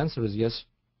yes, the answer is yes.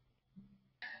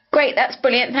 Great, that's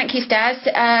brilliant. Thank you, Stas.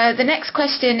 The next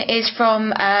question is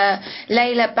from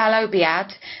Leila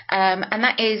Balobiad, and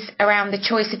that is around the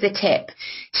choice of the tip.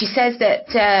 She says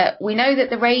that we know that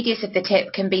the radius of the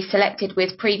tip can be selected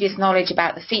with previous knowledge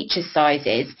about the feature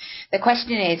sizes. The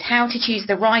question is how to choose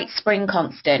the right spring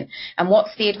constant, and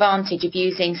what's the advantage of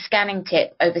using scanning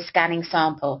tip over scanning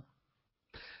sample?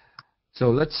 So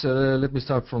let me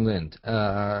start from the end.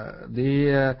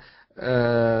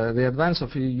 The advance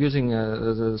of using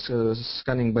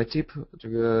scanning by tip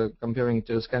comparing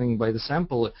to scanning by the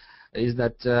sample is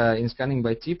that in scanning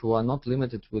by tip we are not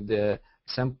limited with the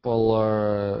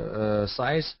sample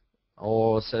size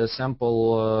or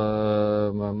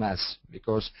sample mass,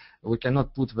 because we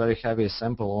cannot put very heavy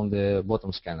sample on the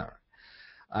bottom scanner.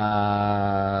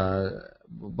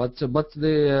 But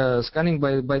the scanning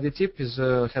by the tip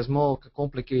has more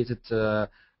complicated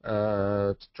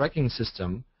tracking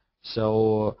system.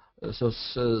 So in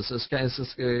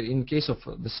case of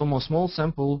the small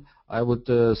sample, I would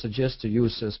suggest to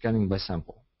use scanning by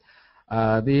sample.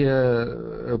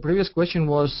 The previous question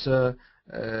was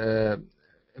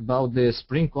about the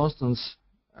spring constants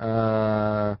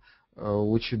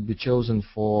which should be chosen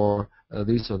for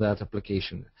this or that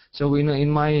application. So in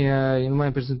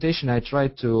my presentation, I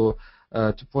tried to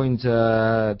point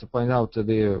out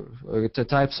the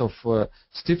types of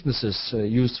stiffnesses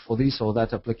used for this or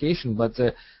that application. But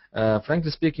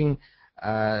frankly speaking,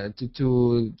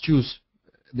 to choose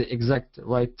the exact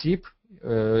right tip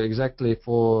exactly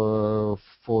for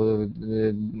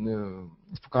the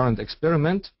current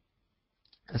experiment,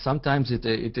 sometimes it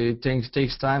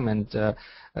takes time and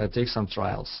takes some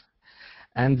trials.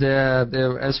 And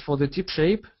as for the tip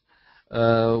shape, there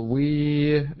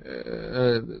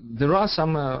are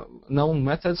some known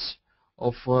methods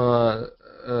of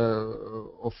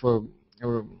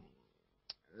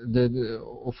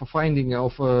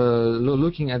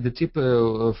looking at the tip,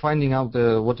 finding out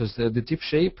what is the tip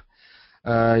shape,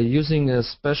 using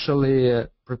specially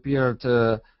prepared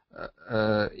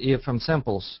AFM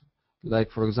samples,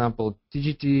 like for example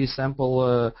TGT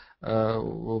sample,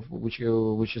 which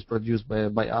is produced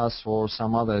by us or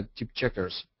some other tip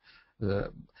checkers.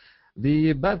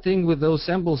 The bad thing with those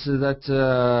samples is that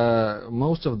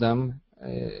most of them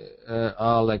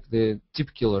are like the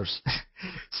tip killers.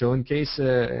 So in case,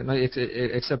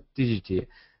 except TGT.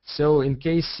 So in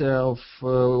case of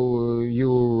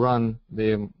you run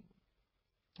the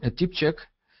tip check,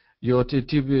 your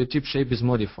tip shape is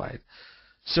modified.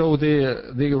 So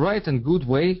the right and good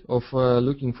way of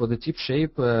looking for the tip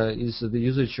shape is the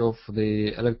usage of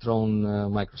the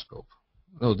electron microscope.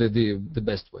 No, the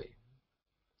best way.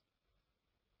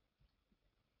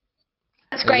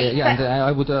 That's great. Yeah, and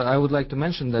I would like to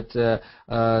mention that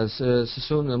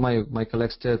soon my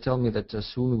colleagues tell me that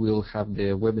soon we'll have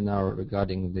the webinar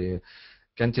regarding the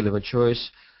cantilever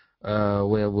choice,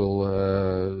 where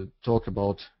we'll talk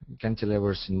about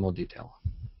cantilevers in more detail.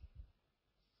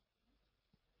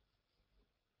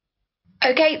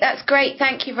 Okay, that's great.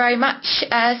 Thank you very much,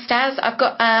 Stas. I've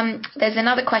got there's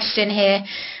another question here.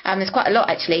 There's quite a lot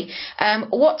actually.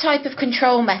 What type of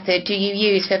control method do you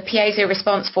use for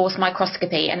piezoresponse force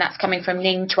microscopy? And that's coming from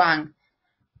Ning Chuang.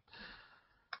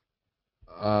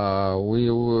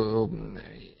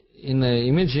 In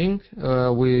imaging,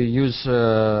 we use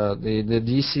the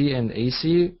DC and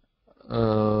AC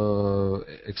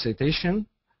excitation.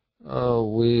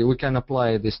 We can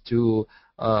apply this to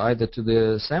either to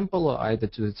the sample or either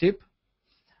to the tip.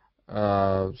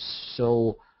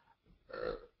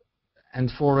 And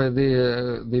for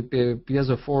the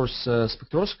piezo force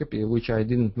spectroscopy, which I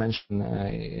didn't mention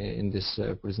in this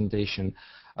presentation,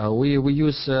 we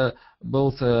use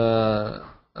both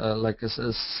like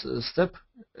a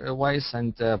step-wise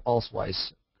and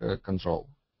pulse-wise control.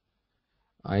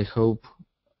 I hope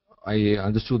I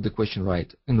understood the question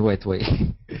right, in the right way.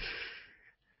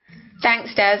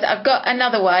 Thanks, Stas. I've got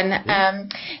another one.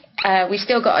 We've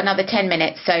still got another 10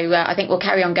 minutes, so I think we'll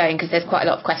carry on going because there's quite a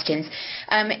lot of questions.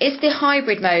 Is the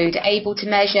hybrid mode able to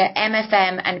measure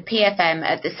MFM and PFM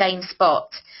at the same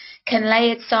spot? Can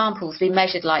layered samples be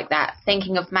measured like that?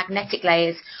 Thinking of magnetic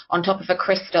layers on top of a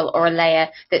crystal or a layer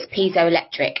that's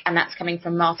piezoelectric, and that's coming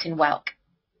from Martin Welk.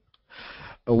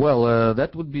 Well,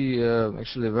 that would be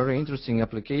actually a very interesting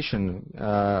application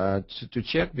to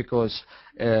check, because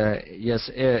yes,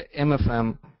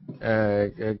 MFM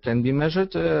can be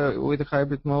measured with a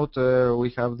hybrid mode.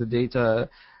 We have the data.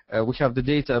 We have the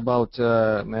data about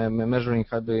measuring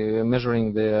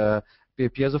the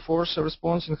piezo force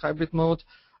response in hybrid mode,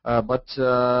 but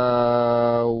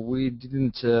we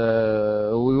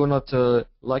were not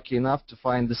lucky enough to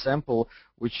find the sample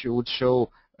which would show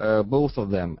both of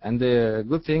them. And the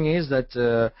good thing is that,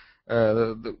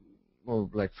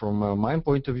 like from my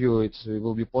point of view, it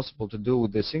will be possible to do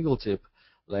with the single tip,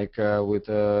 like with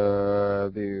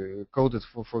the coated,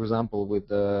 for example, with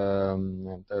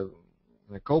the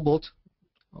cobalt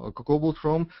or cobalt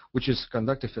chrome, which is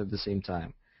conductive at the same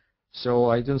time. So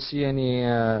I don't see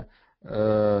any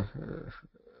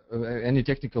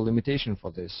technical limitation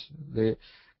for this.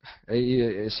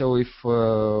 So if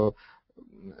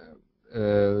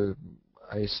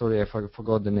sorry, I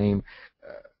forgot the name.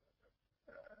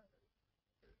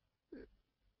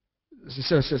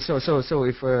 So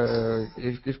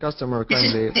if customer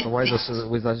kindly provides us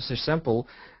with a sample,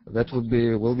 that will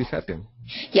be happy.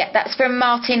 Yeah, that's from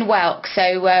Martin Welk.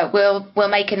 So we'll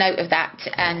make a note of that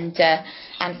and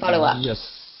follow up.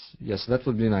 Yes, that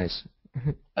would be nice.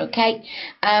 Okay,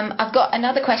 I've got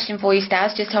another question for you,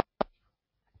 Stas. Just hold.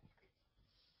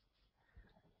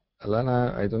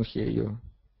 Alana, I don't hear you.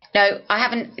 No, I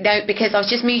haven't. No, because I was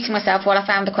just muting myself while I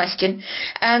found the question.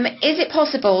 Is it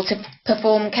possible to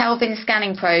perform Kelvin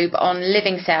scanning probe on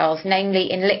living cells, namely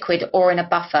in liquid or in a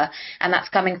buffer? And that's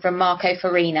coming from Marco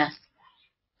Farina.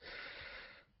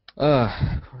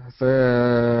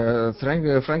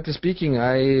 Frankly speaking,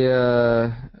 I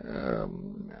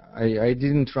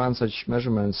didn't run such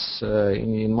measurements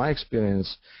in my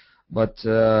experience, but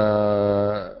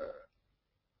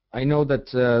I know that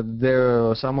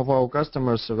some of our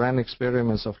customers ran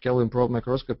experiments of Kelvin probe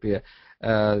microscopy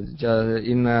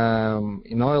in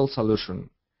oil solution.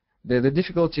 The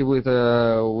difficulty with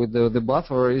the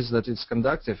buffer is that it's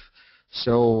conductive,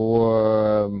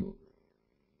 so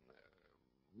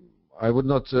I would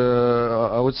not.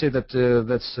 I would say that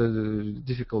that's a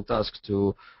difficult task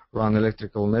to run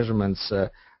electrical measurements,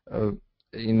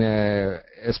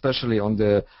 especially on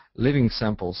the living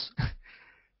samples,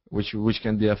 which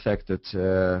can be affected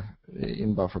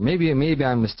in buffer. Maybe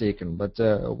I'm mistaken, but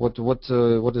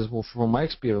what is from my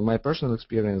experience, my personal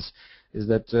experience, is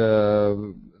that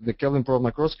the Kelvin probe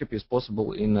microscopy is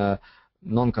possible in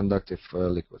non-conductive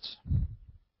liquids.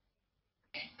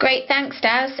 Great, thanks,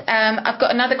 Stas. I've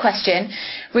got another question.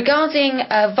 Regarding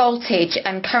voltage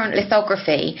and current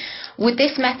lithography, would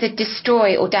this method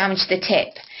destroy or damage the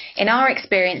tip? In our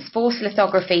experience, force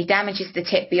lithography damages the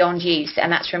tip beyond use, and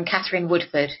that's from Catherine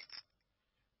Woodford.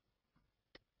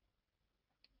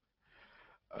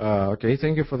 Okay,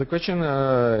 thank you for the question.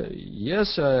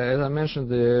 Yes, as I mentioned,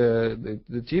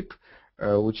 the tip,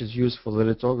 which is used for the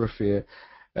lithography,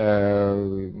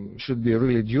 should be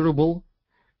really durable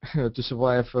to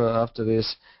survive after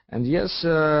this. And yes,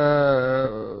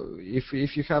 if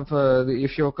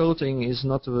your coating is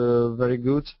not very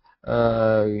good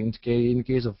in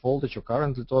case of voltage or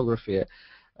current lithography,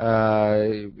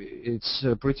 it's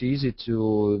pretty easy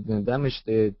to damage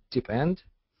the tip end.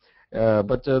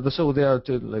 So there are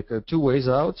two ways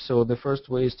out. So the first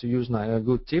way is to use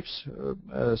good tips.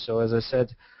 So as I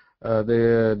said,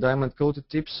 the diamond coated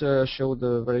tips showed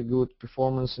a very good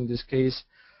performance in this case.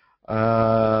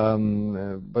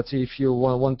 But if you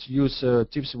want to use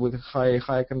tips with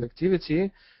high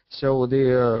conductivity, so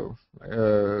the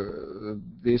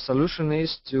solution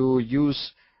is to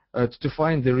use to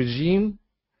find the regime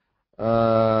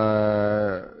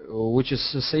which is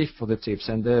safe for the tips,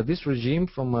 and this regime,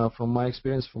 from my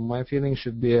experience, from my feeling,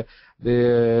 should be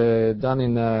done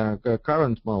in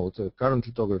current mode, current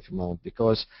lithography mode,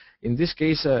 because in this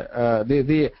case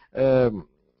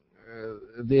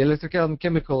the electrical and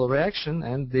chemical reaction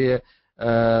and the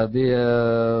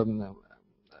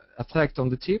effect on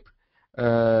the tip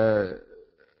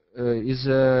is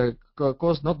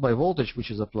caused not by voltage which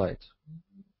is applied,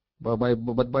 but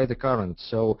by the current.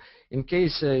 So in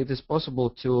case it is possible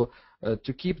to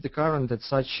keep the current at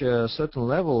such a certain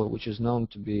level, which is known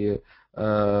to be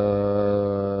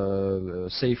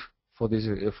safe for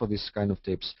this kind of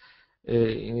tips,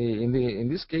 in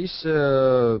this case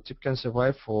tip can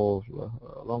survive for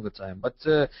a longer time. But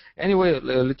anyway,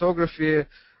 lithography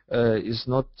is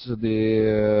not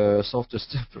the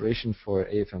softest operation for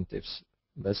AFM tips.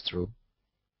 That's true.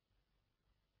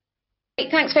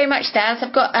 Thanks very much, Stas.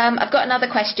 I've got another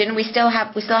question. We still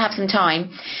have some time.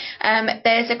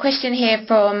 There's a question here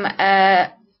from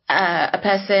a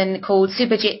person called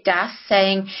Subhajit Das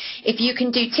saying, if you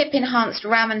can do tip-enhanced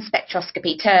Raman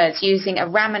spectroscopy TERS using a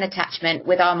Raman attachment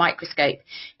with our microscope,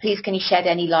 please can you shed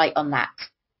any light on that?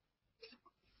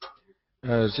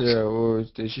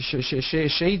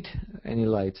 Shade any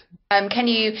light? Can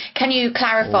you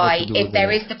clarify if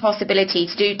there is the possibility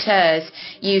to do TERS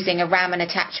using a Raman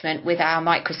attachment with our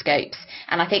microscopes?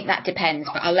 And I think that depends,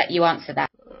 but I'll let you answer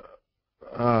that.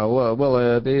 I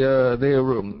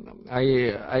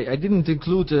didn't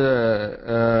include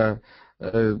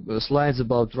slides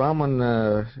about Raman,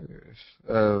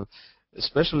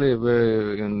 especially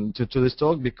to this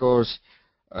talk, because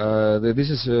this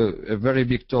is a very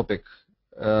big topic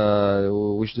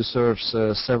which deserves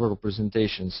several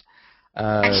presentations.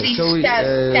 Actually,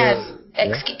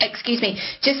 excuse me,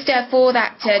 just for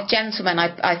that gentleman,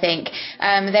 I think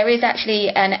there is actually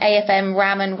an AFM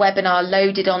Raman webinar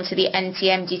loaded onto the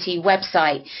NT-MDT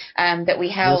website that we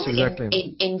held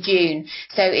in June.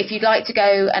 So if you'd like to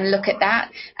go and look at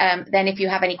that, then if you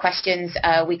have any questions,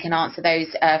 we can answer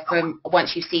those from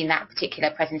once you've seen that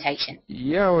particular presentation.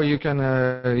 Yeah, or you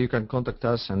can contact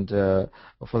us and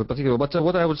for the particular. But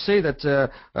what I would say that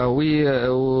the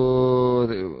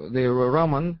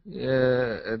Raman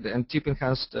and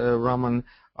tip-enhanced Raman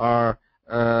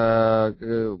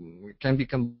can be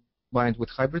combined with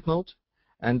hybrid mode,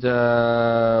 and we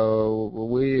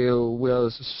are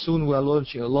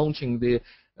launching the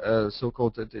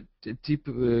so-called tip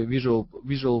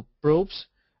visual probes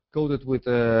coated with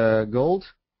gold,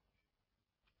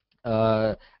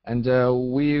 And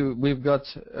we've got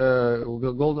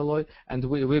gold alloy, and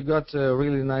we've got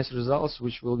really nice results,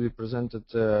 which will be presented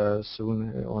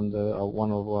soon on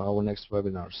one of our next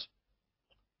webinars.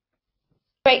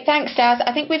 Great, thanks, Stas.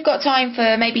 I think we've got time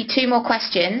for maybe 2 more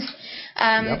questions.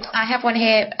 Yep. I have one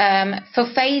here. For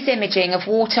phase imaging of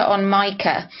water on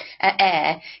mica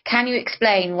air, can you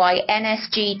explain why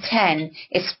NSG10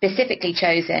 is specifically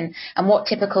chosen and what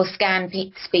typical scan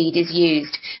speed is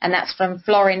used? And that's from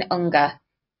Florin Unger.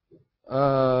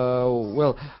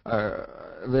 Well,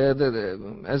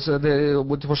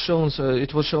 what was shown, so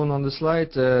it was shown on the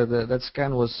slide. That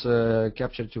scan was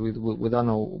captured with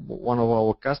one of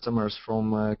our customers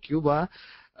from Cuba.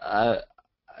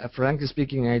 Frankly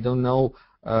speaking, I don't know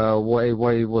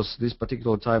why was this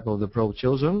particular type of the probe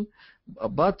chosen,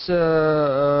 but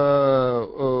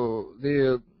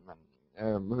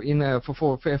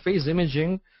for phase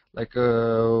imaging, like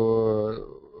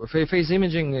phase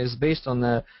imaging is based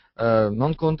on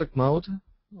non-contact mode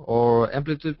or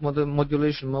amplitude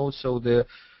modulation mode. So the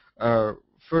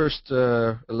first,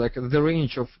 like the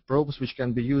range of probes which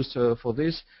can be used for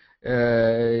this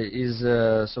is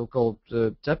so-called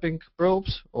tapping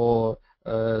probes or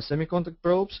semicontact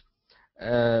probes,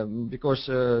 because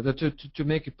to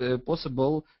make it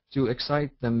possible to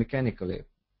excite them mechanically.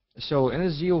 So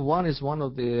NSG1 is one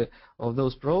of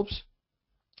those probes.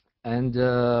 And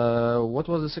what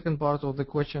was the second part of the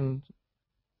question?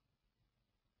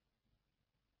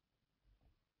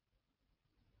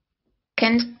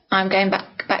 I'm going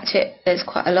back to it. There's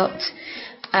quite a lot.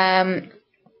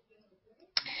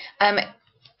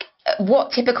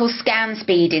 What typical scan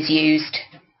speed is used?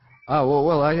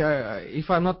 Well, if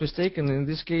I'm not mistaken, in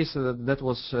this case that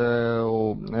was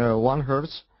 1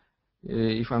 Hertz.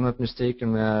 If I'm not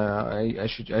mistaken, I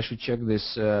should check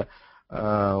this in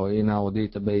our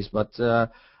database. But the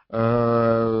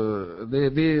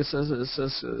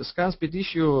scan speed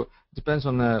issue depends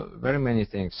on very many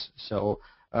things. So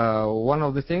one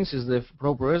of the things is the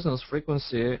probe resonance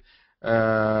frequency,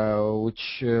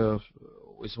 which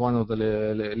is one of the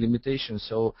limitations.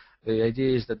 So the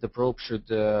idea is that the probe should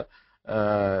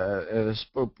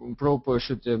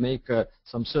make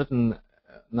some certain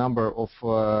number of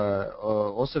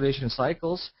oscillation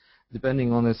cycles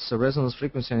depending on its resonance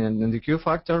frequency and the Q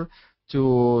factor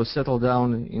to settle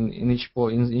down in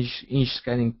each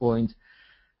scanning point.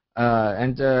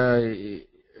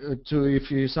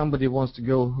 If somebody wants to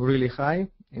go really high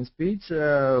in speeds,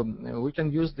 we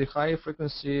can use the high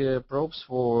frequency probes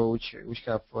which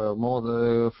have for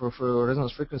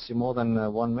resonance frequency more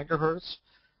than 1 megahertz.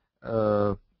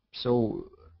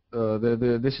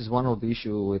 This is one of the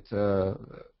issues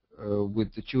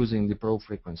with choosing the probe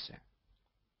frequency.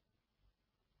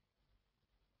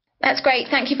 That's great.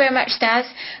 Thank you very much, Stas.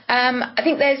 I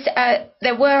think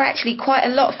there were actually quite a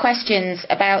lot of questions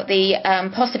about the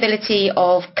possibility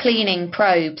of cleaning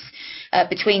probes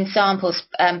between samples,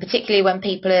 particularly when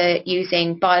people are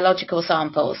using biological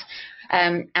samples.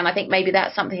 And I think maybe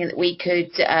that's something that we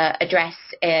could address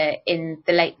in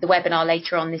the webinar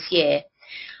later on this year.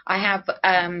 I have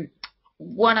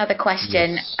one other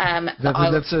question. Yes.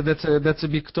 That's a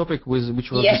big topic which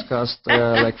was discussed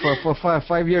like for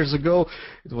 5 years ago.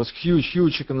 It was huge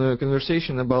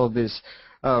conversation about this.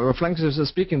 Frankly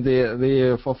speaking,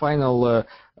 the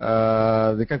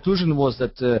conclusion was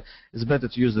that it's better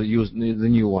to use the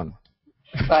new one.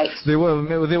 Right. There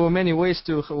were many ways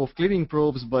of cleaning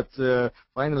probes, but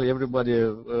finally everybody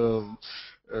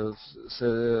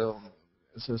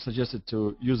suggested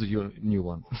to use a new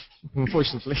one.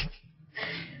 Unfortunately.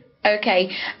 Okay,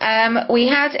 we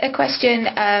had a question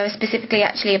specifically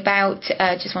actually about,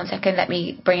 just 1 second, let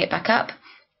me bring it back up.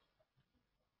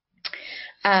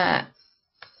 Let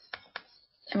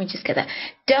me just get that.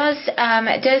 Does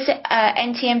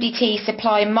NT-MDT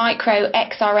supply micro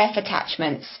XRF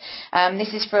attachments?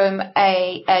 This is from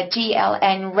a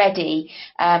GLN Ready,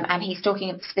 and he's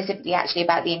talking specifically actually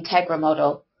about the Integra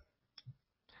model.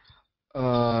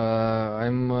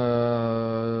 I'm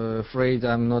afraid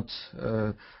I'm not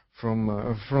from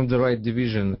the right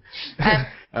division.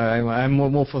 I'm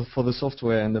more for the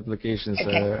software and applications.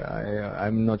 Okay.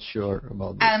 I'm not sure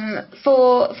about this.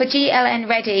 For GLN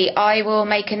Ready, I will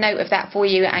make a note of that for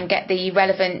you and get the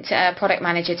relevant product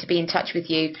manager to be in touch with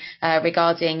you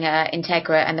regarding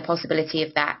Integra and the possibility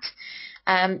of that.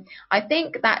 I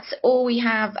think that's all we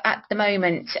have at the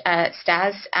moment,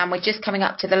 Stas, and we're just coming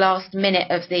up to the last minute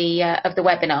of the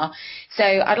webinar. So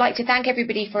I'd like to thank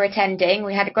everybody for attending.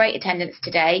 We had a great attendance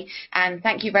today, and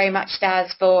thank you very much,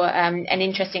 Stas, for an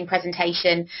interesting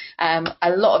presentation, a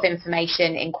lot of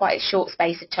information in quite a short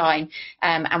space of time,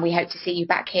 and we hope to see you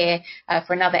back here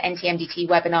for another NT-MDT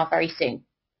webinar very soon.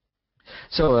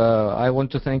 So I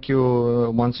want to thank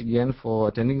you once again for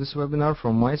attending this webinar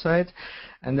from my side.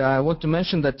 And I want to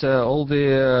mention that all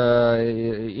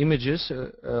the images,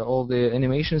 all the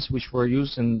animations which were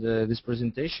used in this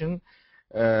presentation,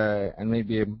 and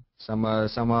maybe some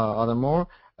other more,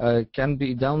 can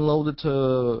be downloaded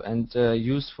and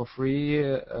used for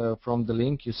free from the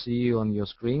link you see on your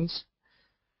screens.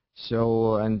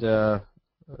 So, and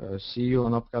see you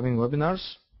on upcoming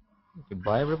webinars.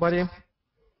 Goodbye, everybody.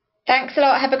 Thanks a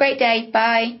lot. Have a great day.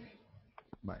 Bye.